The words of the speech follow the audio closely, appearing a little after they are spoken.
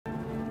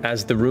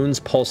As the runes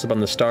pulse upon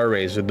the Star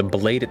Razor, the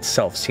blade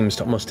itself seems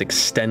to almost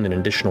extend an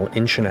additional 1.5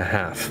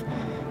 inches.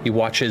 You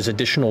watch as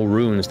additional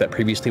runes that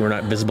previously were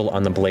not visible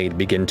on the blade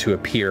begin to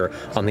appear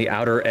on the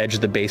outer edge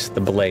of the base of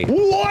the blade.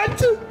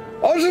 What?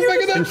 I was just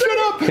making that shit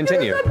up!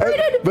 Continue.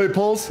 They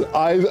pulse,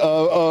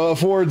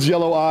 Ford's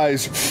yellow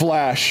eyes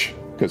flash,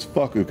 because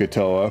fuck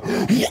Uk'otoa,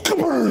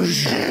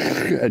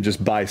 and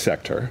just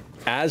bisect her.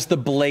 As the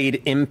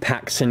blade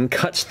impacts and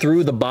cuts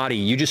through the body,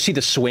 you just see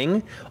the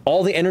swing,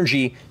 all the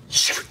energy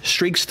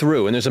streaks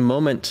through, and there's a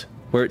moment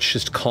where it's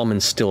just calm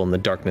and still in the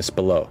darkness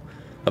below.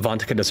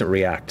 Avantika doesn't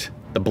react.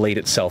 The blade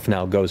itself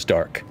now goes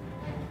dark.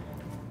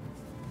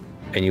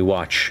 And you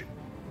watch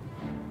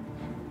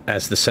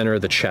as the center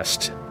of the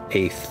chest,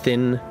 a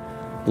thin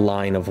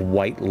line of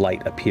white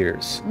light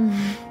appears.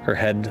 Her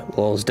head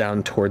lolls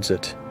down towards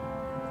it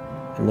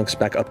and looks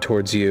back up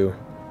towards you.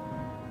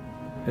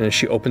 And as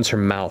she opens her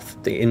mouth,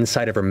 the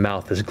inside of her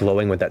mouth is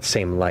glowing with that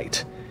same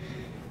light.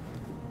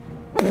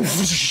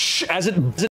 As it